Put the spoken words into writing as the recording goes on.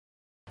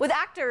With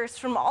actors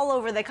from all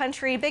over the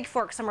country,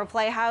 Bigfork Summer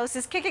Playhouse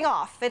is kicking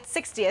off its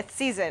 60th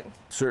season.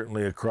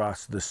 Certainly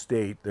across the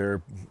state, there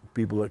are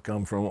people that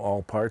come from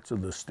all parts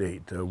of the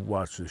state to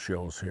watch the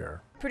shows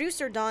here.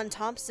 Producer Don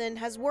Thompson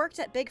has worked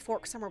at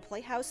Bigfork Summer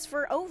Playhouse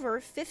for over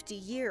 50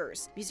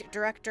 years. Music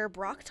director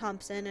Brock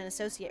Thompson and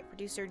associate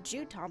producer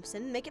Jude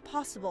Thompson make it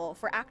possible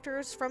for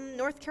actors from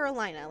North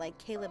Carolina like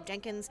Caleb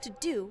Jenkins to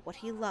do what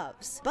he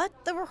loves. But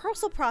the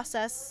rehearsal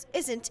process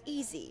isn't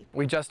easy.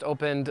 We just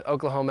opened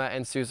Oklahoma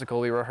and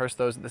Seussical. We rehearsed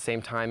those at the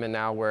same time, and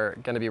now we're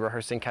going to be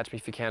rehearsing Catch Me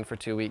If You Can for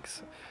 2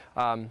 weeks.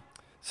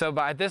 So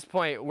at this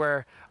point,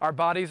 where our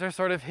bodies are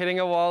sort of hitting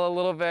a wall a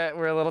little bit,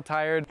 we're a little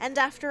tired. And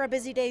after a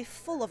busy day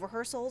full of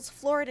rehearsals,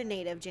 Florida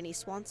native Ginny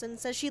Swanson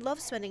says she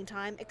loves spending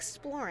time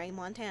exploring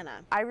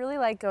Montana. I really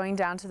like going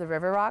down to the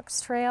River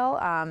Rocks Trail.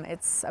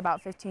 It's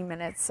about 15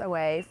 minutes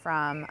away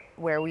from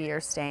where we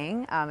are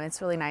staying. It's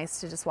really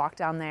nice to just walk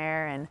down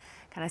there and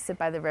kind of sit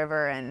by the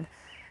river and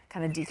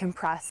kind of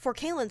decompress. For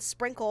Kaylin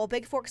Sprinkle,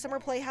 Bigfork Summer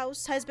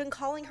Playhouse has been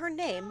calling her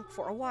name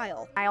for a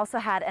while. I also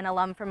had an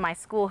alum from my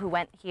school who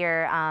went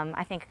here,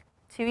 I think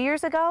 2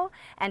 years ago,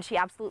 and she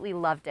absolutely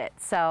loved it.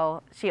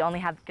 So she only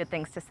had good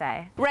things to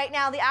say. Right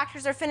now, the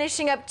actors are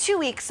finishing up 2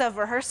 weeks of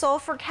rehearsal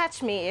for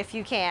Catch Me If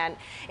You Can.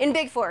 In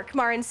Bigfork,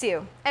 Marin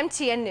Sue,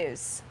 MTN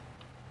News.